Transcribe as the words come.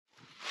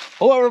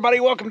Hello everybody,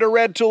 welcome to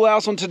Red Tool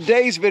House. On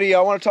today's video,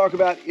 I want to talk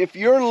about if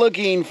you're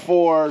looking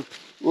for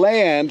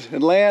land,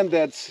 and land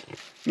that's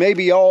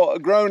maybe all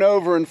grown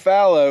over and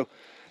fallow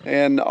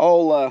and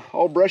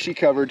all brushy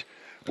covered,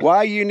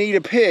 why you need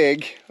a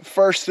pig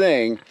first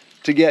thing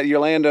to get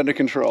your land under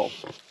control.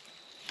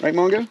 Right,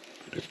 Mongo?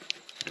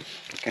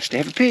 Got to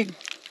have a pig.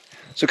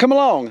 So come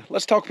along,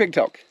 let's talk pig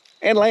talk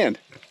and land.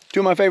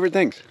 Two of my favorite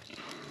things.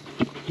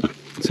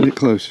 Let's get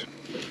close.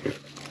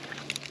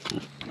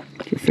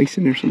 Get your face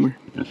in there somewhere.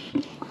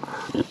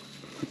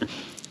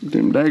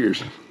 Them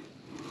daggers.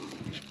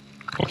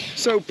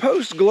 So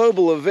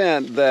post-global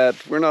event that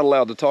we're not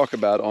allowed to talk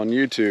about on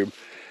YouTube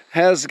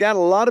has got a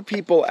lot of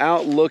people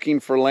out looking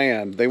for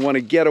land. They want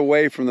to get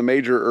away from the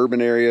major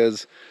urban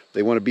areas.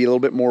 They want to be a little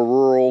bit more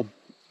rural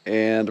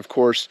and, of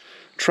course,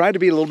 try to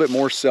be a little bit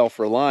more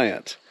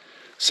self-reliant.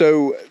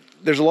 So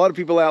there's a lot of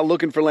people out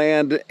looking for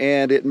land,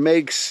 and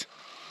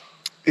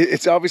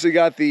it's obviously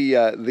got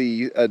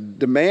the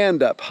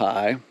demand up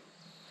high.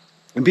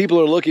 And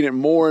people are looking at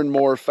more and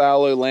more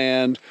fallow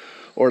land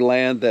or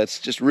land that's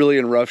just really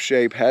in rough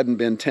shape, hadn't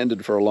been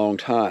tended for a long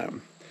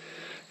time.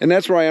 And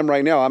that's where I am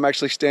right now. I'm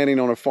actually standing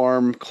on a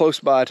farm close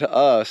by to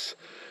us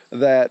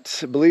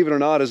that, believe it or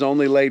not, has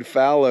only laid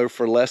fallow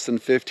for less than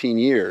 15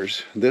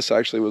 years. This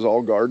actually was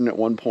all garden at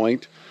one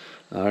point.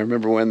 I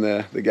remember when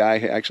the guy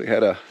actually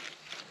had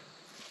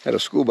a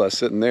school bus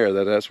sitting there.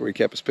 That's where he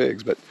kept his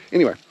pigs. But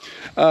anyway,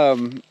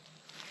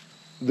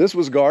 this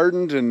was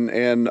gardened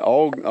and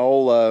all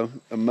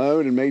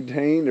mowed and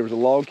maintained. There was a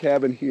log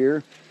cabin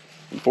here.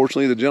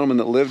 Unfortunately, the gentleman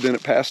that lived in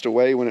it passed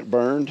away when it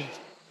burned.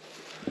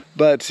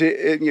 But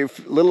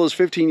little as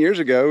 15 years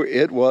ago,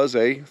 it was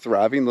a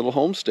thriving little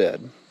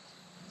homestead.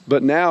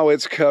 But now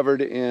it's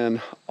covered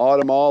in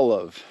autumn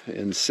olive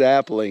and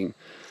sapling.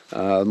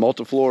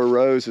 Multiflora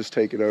rose has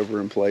taken over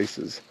in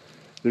places.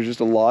 There's just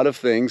a lot of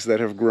things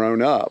that have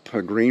grown up.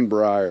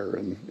 Greenbrier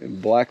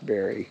and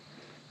blackberry.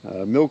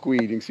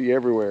 Milkweed, you can see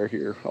everywhere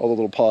here, all the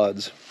little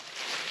pods.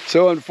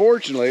 So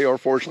unfortunately, or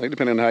fortunately,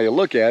 depending on how you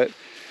look at it,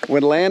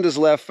 when land is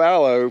left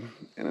fallow,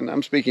 and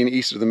I'm speaking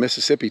east of the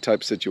Mississippi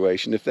type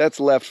situation, if that's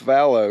left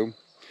fallow,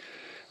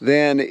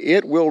 then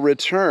it will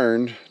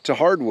return to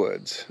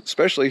hardwoods,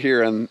 especially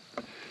here in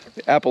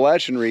the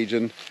Appalachian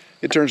region.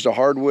 It turns to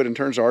hardwood and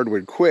turns to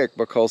hardwood quick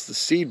because the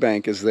seed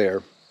bank is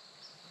there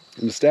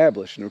and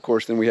established. And of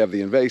course, then we have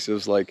the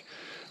invasives like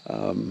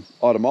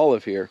autumn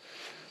olive here.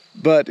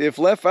 But if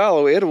left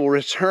fallow, it will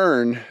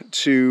return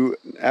to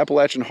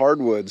Appalachian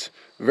hardwoods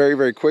very,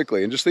 very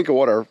quickly. And just think of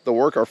what the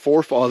work our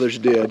forefathers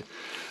did.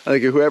 I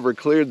think whoever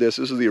cleared this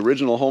is the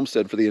original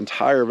homestead for the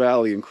entire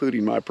valley,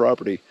 including my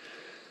property.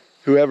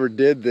 Whoever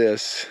did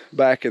this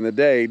back in the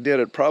day did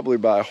it probably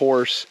by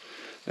horse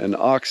and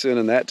oxen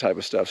and that type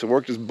of stuff. So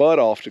worked his butt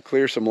off to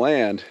clear some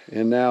land,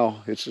 and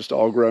now it's just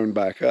all grown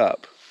back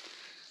up.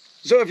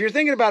 So if you're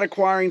thinking about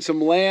acquiring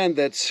some land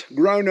that's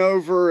grown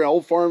over,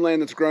 old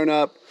farmland that's grown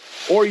up,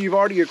 or you've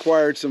already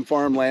acquired some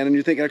farmland and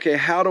you're thinking, okay,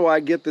 how do I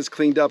get this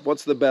cleaned up?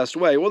 What's the best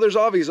way? Well, there's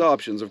obvious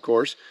options, of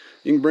course.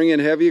 You can bring in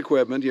heavy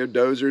equipment,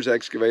 dozers,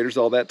 excavators,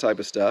 all that type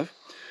of stuff.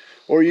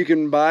 Or you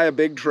can buy a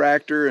big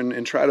tractor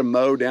and try to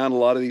mow down a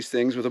lot of these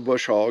things with a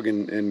bush hog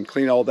and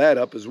clean all that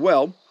up as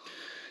well.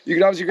 You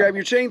can obviously grab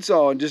your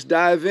chainsaw and just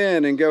dive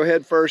in and go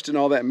head first in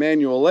all that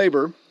manual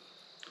labor.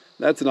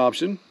 That's an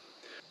option.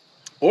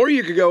 Or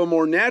you could go a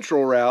more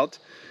natural route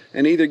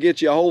and either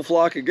get you a whole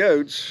flock of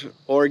goats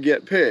or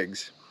get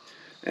pigs.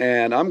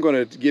 And I'm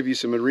going to give you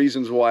some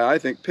reasons why I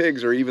think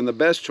pigs are even the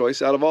best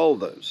choice out of all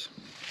of those.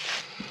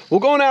 Well,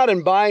 going out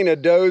and buying a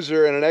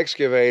dozer and an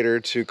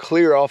excavator to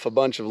clear off a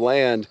bunch of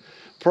land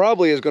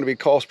probably is going to be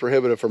cost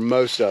prohibitive for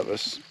most of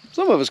us.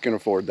 Some of us can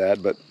afford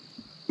that, but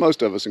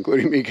most of us,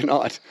 including me,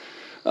 cannot.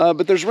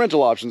 But there's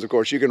rental options, of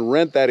course. You can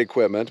rent that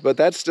equipment, but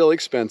that's still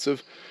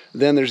expensive.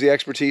 Then there's the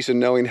expertise in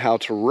knowing how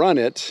to run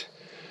it.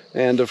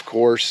 And of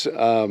course,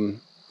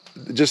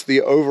 just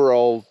the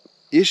overall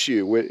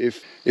issue.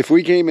 If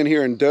we came in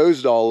here and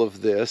dozed all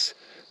of this,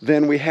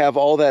 then we have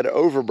all that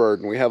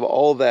overburden. We have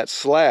all that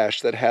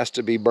slash that has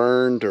to be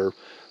burned or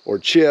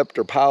chipped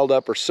or piled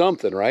up or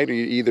something, right? You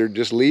either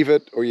just leave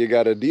it or you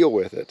got to deal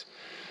with it.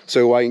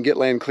 So while you can get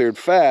land cleared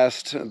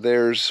fast,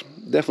 there's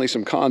definitely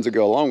some cons that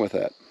go along with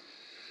that.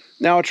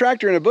 Now, a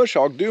tractor and a bush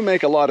hog do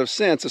make a lot of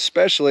sense,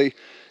 especially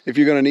if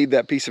you're going to need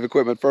that piece of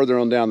equipment further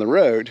on down the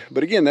road.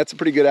 But again, that's a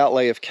pretty good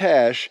outlay of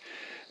cash.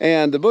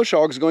 And the bush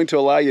hog is going to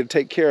allow you to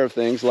take care of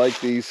things like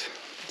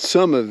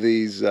some of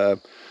these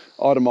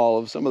autumn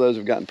olives. Some of those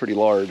have gotten pretty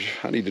large.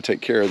 I need to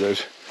take care of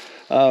those.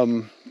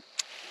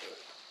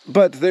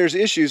 But there's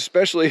issues,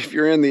 especially if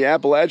you're in the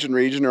Appalachian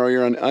region or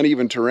you're on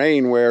uneven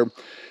terrain where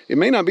it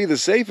may not be the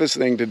safest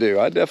thing to do.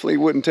 I definitely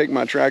wouldn't take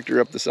my tractor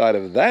up the side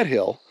of that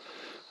hill,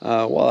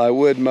 while I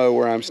would mow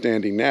where I'm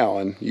standing now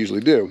and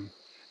usually do.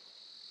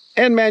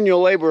 And manual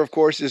labor, of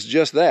course, is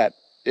just that.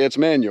 It's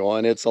manual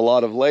and it's a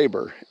lot of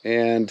labor.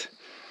 And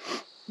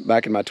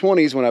back in my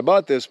 20s when I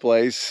bought this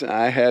place,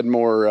 I had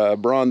more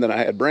brawn than I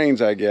had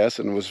brains, I guess,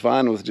 and was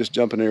fine with just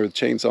jumping in with a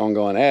chainsaw and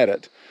going at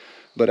it.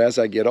 But as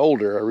I get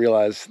older, I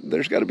realize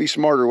there's got to be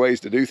smarter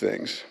ways to do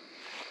things.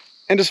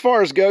 And as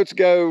far as goats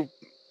go,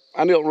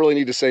 I don't really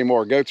need to say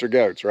more. Goats are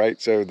goats, right?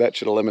 So that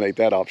should eliminate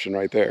that option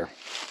right there.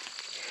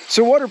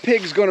 So what are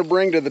pigs going to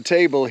bring to the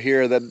table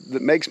here that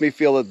makes me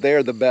feel that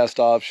they're the best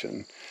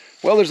option?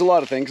 Well, there's a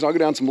lot of things, and I'll go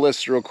down some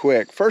lists real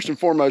quick. First and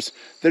foremost,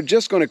 they're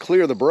just going to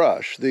clear the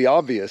brush, the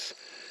obvious.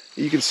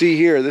 You can see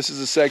here, this is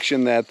a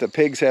section that the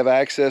pigs have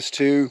access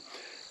to,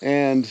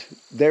 and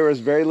there is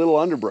very little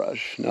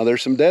underbrush. Now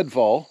there's some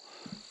deadfall,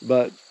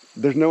 but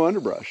there's no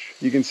underbrush.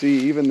 You can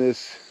see even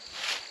this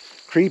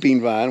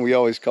creeping vine, we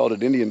always called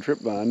it Indian trip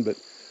vine, but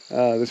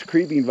this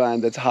creeping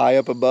vine that's high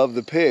up above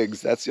the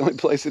pigs, that's the only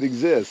place it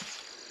exists.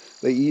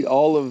 They eat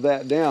all of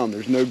that down.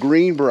 There's no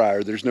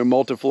greenbrier, there's no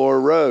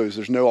multiflora rose,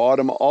 there's no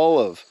autumn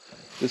olive.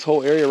 This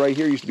whole area right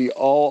here used to be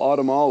all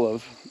autumn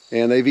olive,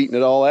 and they've eaten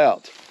it all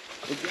out.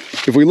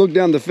 If we look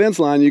down the fence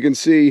line, you can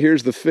see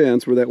here's the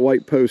fence where that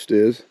white post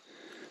is.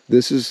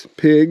 This is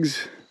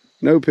pigs,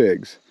 no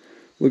pigs.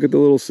 Look at the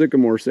little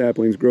sycamore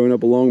saplings growing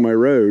up along my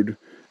road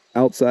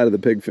outside of the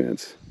pig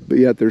fence, but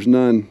yet there's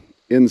none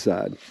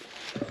inside.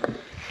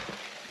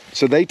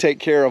 So they take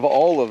care of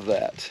all of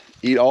that,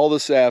 eat all the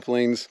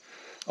saplings,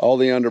 all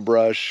the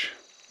underbrush.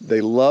 They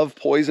love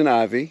poison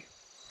ivy.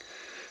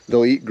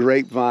 They'll eat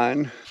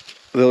grapevine.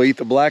 They'll eat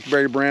the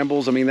blackberry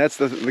brambles. I mean, that's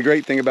the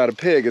great thing about a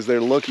pig is they're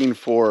looking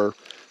for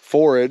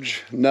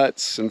forage,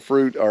 nuts and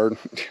fruit, or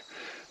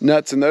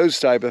nuts and those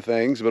type of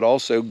things, but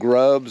also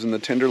grubs and the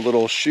tender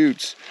little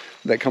shoots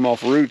that come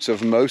off roots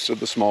of most of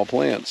the small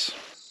plants.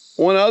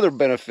 One other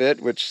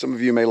benefit, which some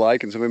of you may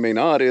like and some of you may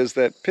not, is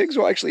that pigs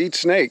will actually eat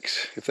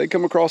snakes. If they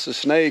come across a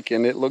snake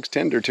and it looks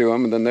tender to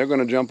them, then they're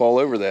going to jump all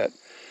over that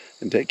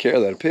and take care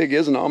of that. A pig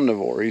is an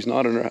omnivore. He's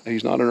not an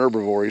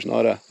herbivore. He's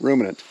not a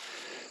ruminant.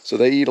 So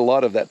they eat a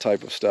lot of that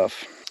type of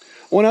stuff.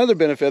 One other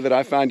benefit that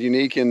I find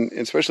unique,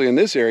 especially in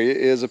this area,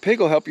 is a pig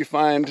will help you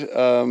find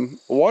a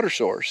water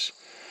source.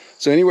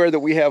 So anywhere that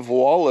we have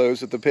wallows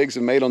that the pigs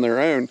have made on their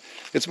own,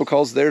 it's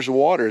because there's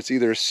water. It's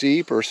either a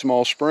seep or a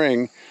small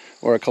spring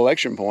or a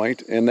collection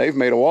point, and they've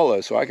made a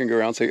wallow. So I can go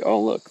around and say, oh,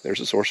 look,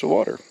 there's a source of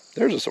water.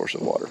 There's a source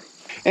of water.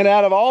 And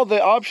out of all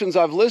the options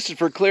I've listed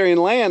for clearing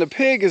land, a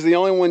pig is the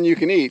only one you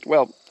can eat.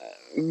 Well,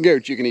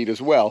 goat you can eat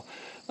as well,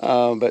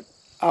 but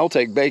I'll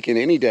take bacon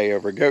any day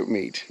over goat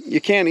meat.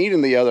 You can't eat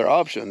in the other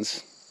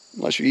options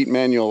unless you eat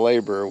manual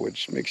labor,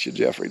 which makes you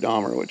Jeffrey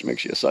Dahmer, which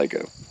makes you a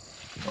psycho.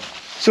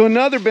 So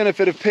another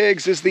benefit of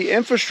pigs is the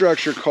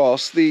infrastructure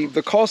costs. The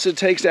cost it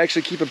takes to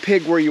actually keep a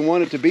pig where you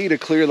want it to be to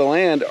clear the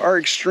land are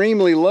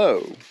extremely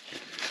low.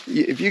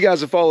 If you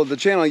guys have followed the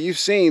channel, you've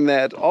seen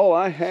that all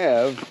I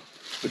have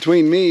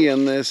between me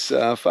and this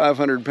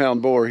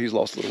 500-pound boar, he's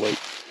lost a little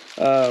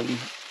weight,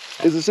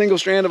 is a single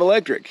strand of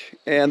electric,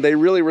 and they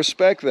really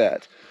respect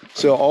that.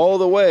 So all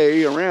the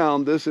way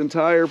around this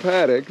entire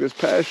paddock, this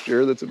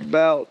pasture that's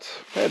about,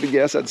 if I had to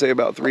guess, I'd say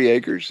about 3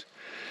 acres,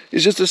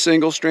 is just a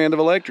single strand of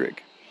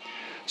electric.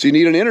 So you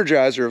need an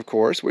Energizer, of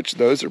course, which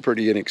those are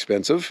pretty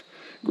inexpensive.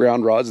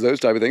 Ground rods, those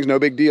type of things, no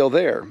big deal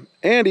there.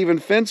 And even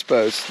fence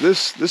posts.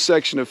 This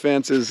section of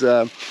fence is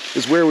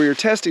where we were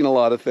testing a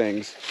lot of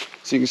things.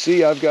 So you can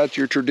see I've got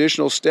your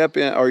traditional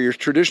step-in, or your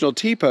traditional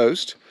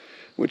T-post,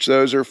 which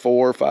those are $4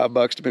 or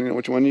 $5, depending on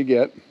which one you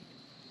get.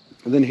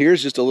 And then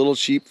here's just a little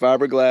cheap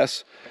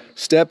fiberglass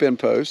step-in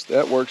post.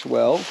 That works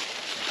well.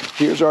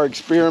 Here's our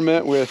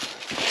experiment with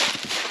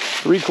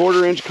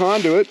 3/4 inch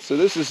conduit. So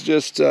this is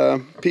just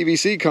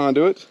PVC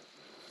conduit.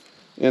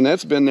 And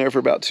that's been there for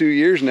about 2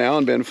 years now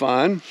and been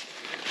fine.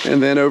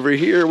 And then over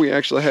here we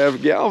actually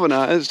have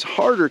galvanized,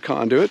 harder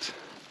conduit.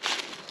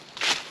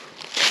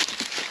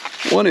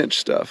 1-inch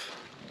stuff.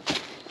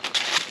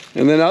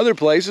 And then other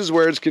places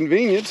where it's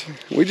convenient,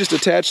 we just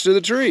attach to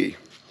the tree.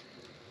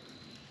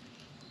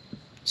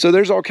 So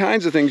there's all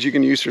kinds of things you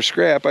can use for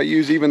scrap. I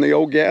use even the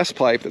old gas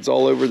pipe that's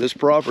all over this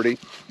property.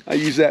 I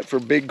use that for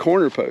big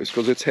corner posts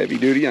because it's heavy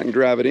duty, I can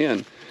drive it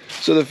in.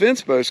 So the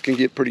fence posts can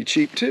get pretty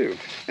cheap too.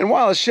 And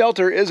while a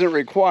shelter isn't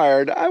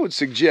required, I would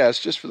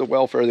suggest, just for the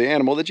welfare of the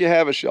animal, that you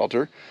have a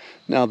shelter.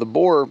 Now the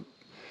boar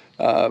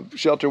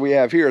shelter we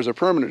have here is a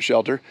permanent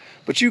shelter,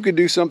 but you could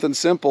do something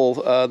simple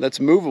that's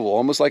movable,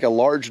 almost like a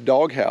large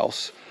dog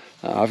house.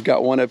 I've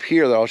got one up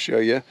here that I'll show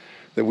you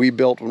that we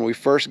built when we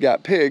first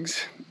got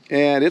pigs,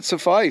 and it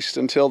sufficed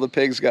until the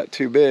pigs got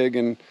too big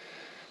and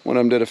one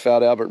of them did a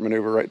Fat Albert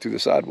maneuver right through the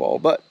sidewall.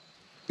 But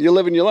you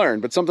live and you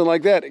learn. But something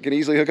like that, it can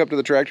easily hook up to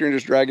the tractor and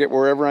just drag it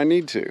wherever I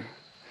need to.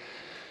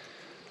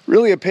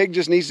 Really, a pig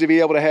just needs to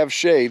be able to have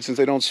shade since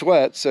they don't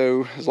sweat.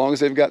 So as long as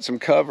they've got some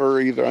cover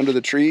either under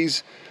the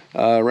trees,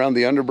 around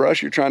the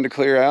underbrush you're trying to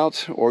clear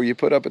out, or you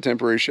put up a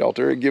temporary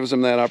shelter, it gives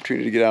them that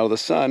opportunity to get out of the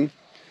sun.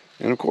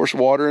 And of course,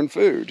 water and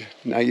food.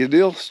 Now you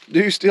do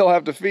still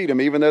have to feed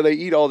them, even though they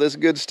eat all this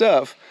good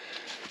stuff.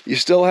 You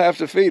still have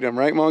to feed them,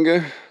 right,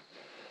 Mongo?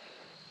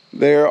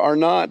 There are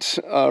not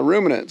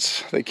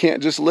ruminants. They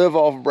can't just live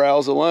off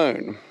browse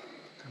alone.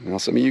 Now,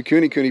 some of you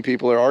coony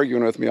people are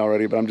arguing with me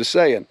already, but I'm just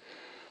saying,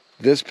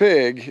 this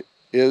pig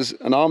is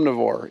an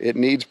omnivore. It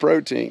needs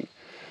protein.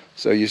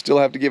 So you still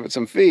have to give it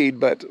some feed,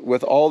 but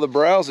with all the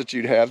browse that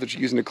you'd have that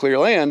you're using to clear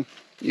land,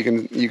 you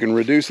can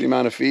reduce the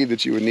amount of feed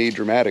that you would need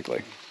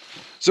dramatically.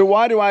 So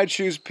why do I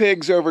choose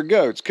pigs over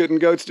goats? Couldn't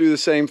goats do the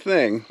same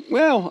thing?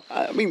 Well,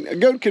 I mean, a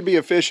goat could be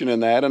efficient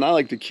in that, and I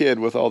like to kid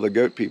with all the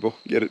goat people.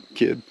 Get it?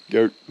 Kid,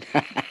 goat.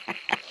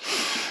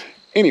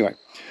 Anyway,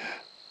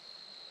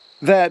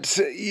 that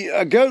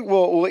a goat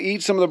will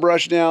eat some of the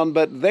brush down,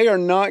 but they are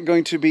not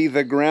going to be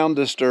the ground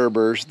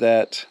disturbers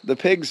that the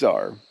pigs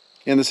are.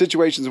 In the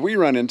situations we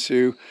run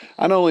into,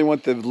 I not only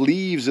want the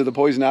leaves of the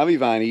poison ivy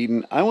vine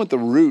eaten, I want the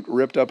root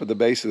ripped up at the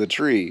base of the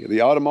tree.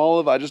 The autumn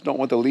olive, I just don't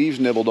want the leaves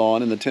nibbled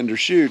on and the tender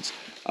shoots.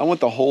 I want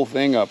the whole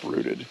thing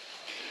uprooted.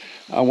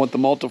 I want the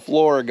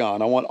multiflora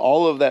gone. I want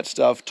all of that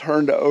stuff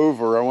turned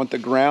over. I want the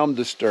ground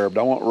disturbed.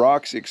 I want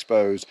rocks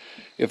exposed.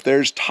 If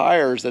there's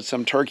tires that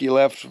some turkey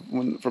left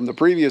from the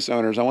previous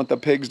owners, I want the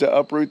pigs to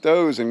uproot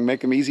those and make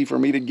them easy for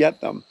me to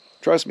get them.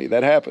 Trust me,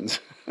 that happens.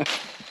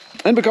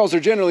 And because they're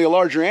generally a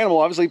larger animal,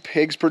 obviously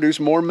pigs produce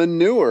more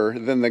manure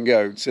than the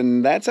goats.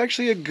 And that's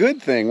actually a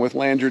good thing with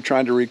land you're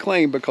trying to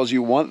reclaim, because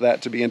you want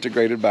that to be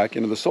integrated back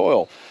into the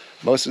soil.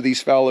 Most of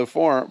these fallow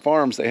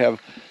farms, they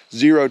have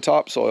zero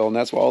topsoil, and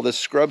that's why all this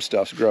scrub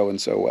stuff's growing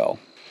so well.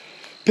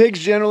 Pigs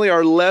generally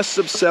are less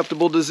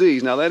susceptible to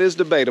disease. Now that is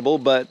debatable,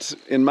 but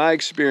in my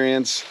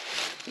experience,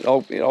 it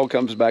all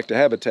comes back to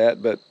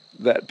habitat, but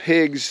that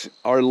pigs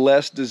are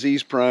less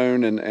disease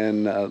prone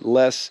and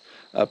less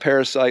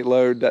parasite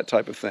load, that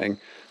type of thing,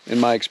 in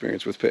my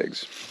experience with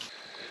pigs.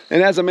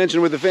 And as I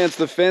mentioned with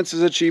the fence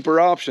is a cheaper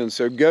option.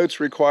 So goats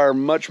require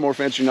much more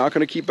fence. You're not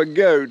going to keep a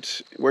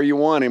goat where you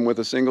want him with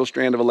a single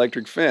strand of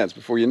electric fence.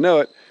 Before you know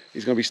it,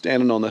 he's going to be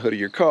standing on the hood of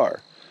your car.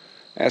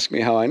 Ask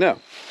me how I know.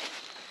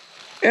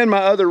 And my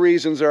other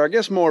reasons are, I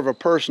guess, more of a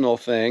personal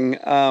thing.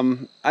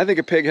 I think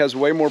a pig has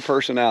way more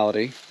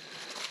personality.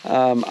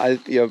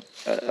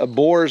 A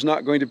boar is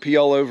not going to pee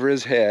all over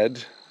his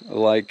head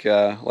like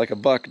a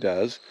buck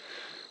does.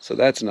 So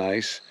that's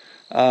nice.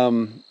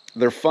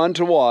 They're fun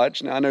to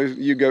watch. Now I know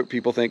you goat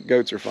people think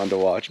goats are fun to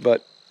watch,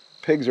 but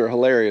pigs are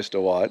hilarious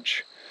to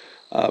watch.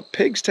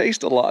 Pigs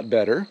taste a lot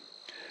better.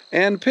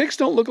 And pigs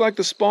don't look like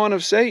the spawn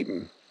of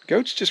Satan.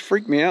 Goats just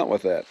freak me out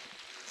with that.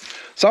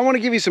 So I want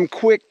to give you some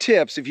quick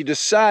tips if you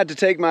decide to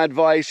take my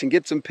advice and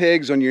get some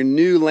pigs on your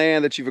new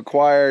land that you've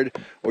acquired,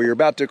 or you're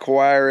about to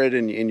acquire it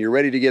and you're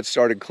ready to get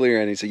started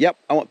clearing. And you say, yep,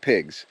 I want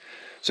pigs.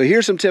 So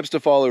here's some tips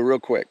to follow real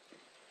quick.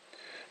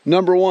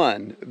 Number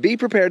one, be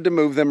prepared to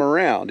move them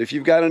around. If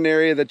you've got an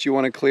area that you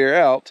want to clear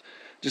out,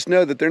 just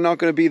know that they're not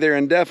going to be there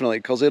indefinitely,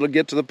 because it'll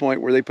get to the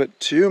point where they put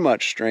too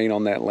much strain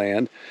on that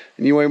land,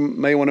 and you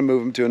may want to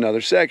move them to another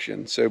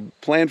section. So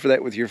plan for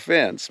that with your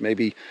fence.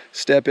 Maybe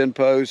step-in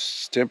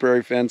posts,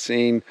 temporary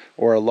fencing,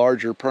 or a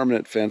larger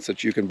permanent fence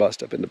that you can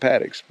bust up into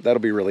paddocks. That'll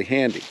be really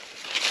handy.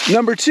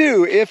 Number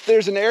two, if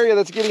there's an area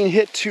that's getting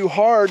hit too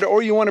hard,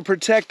 or you want to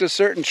protect a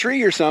certain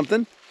tree or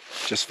something,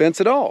 just fence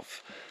it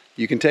off.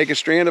 You can take a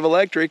strand of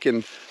electric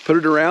and put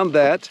it around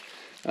that,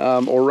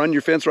 or run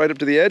your fence right up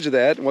to the edge of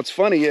that. And what's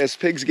funny is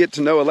pigs get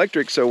to know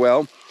electric so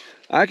well,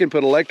 I can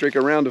put electric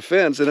around a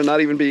fence and it not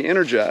even be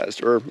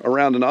energized, or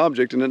around an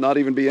object and it not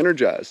even be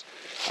energized.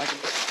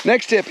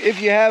 Next tip,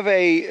 if you have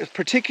a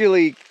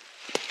particularly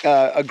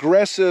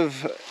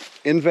aggressive,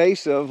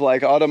 invasive,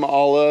 like autumn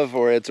olive,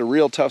 or it's a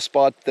real tough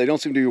spot they don't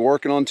seem to be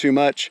working on too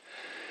much,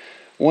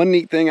 one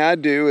neat thing I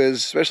do is,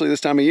 especially this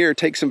time of year,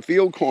 take some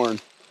field corn,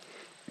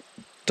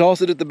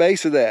 toss it at the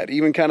base of that,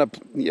 even kind of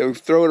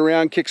throw it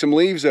around, kick some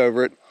leaves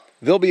over it.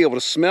 They'll be able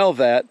to smell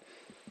that,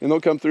 and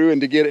they'll come through,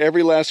 and to get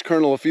every last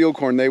kernel of field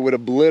corn, they would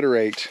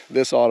obliterate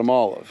this autumn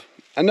olive.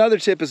 Another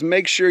tip is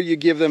make sure you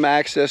give them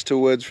access to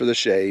woods for the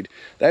shade.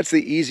 That's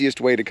the easiest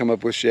way to come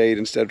up with shade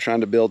instead of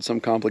trying to build some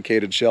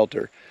complicated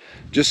shelter.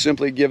 Just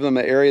simply give them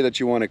the area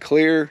that you want to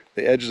clear,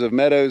 the edges of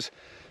meadows,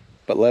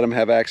 but let them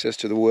have access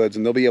to the woods,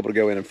 and they'll be able to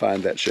go in and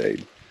find that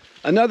shade.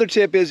 Another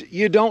tip is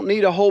you don't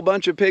need a whole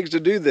bunch of pigs to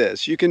do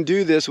this. You can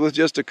do this with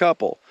just a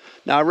couple.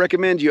 Now I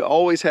recommend you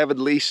always have at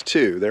least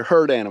two. They're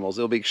herd animals.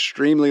 They'll be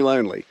extremely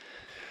lonely.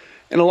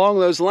 And along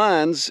those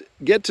lines,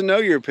 get to know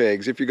your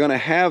pigs. If you're going to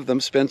have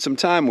them, spend some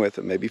time with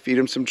them. Maybe feed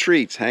them some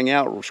treats, hang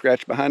out,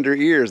 scratch behind their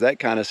ears, that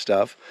kind of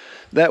stuff.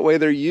 That way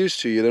they're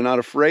used to you. They're not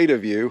afraid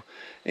of you.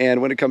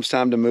 And when it comes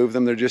time to move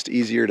them, they're just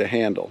easier to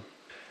handle.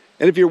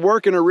 And if you're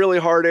working a really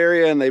hard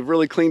area and they've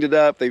really cleaned it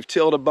up, they've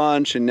tilled a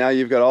bunch, and now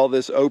you've got all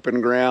this open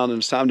ground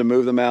and it's time to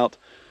move them out,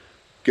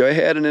 go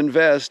ahead and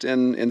invest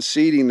in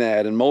seeding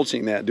that and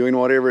mulching that, doing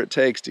whatever it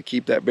takes to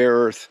keep that bare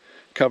earth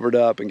covered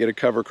up and get a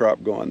cover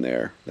crop going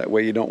there. That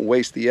way you don't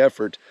waste the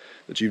effort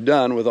that you've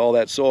done with all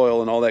that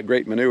soil and all that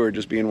great manure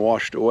just being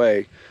washed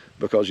away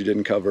because you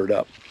didn't cover it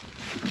up.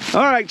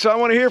 All right, so I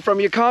want to hear from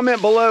you.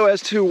 Comment below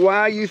as to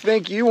why you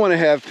think you want to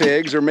have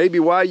pigs, or maybe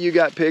why you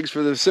got pigs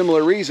for the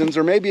similar reasons,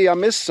 or maybe I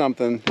missed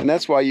something and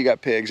that's why you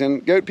got pigs.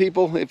 And goat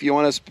people, if you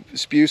want to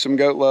spew some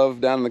goat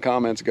love down in the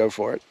comments, go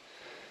for it.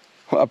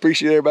 Well, I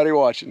appreciate everybody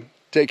watching.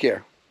 Take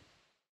care.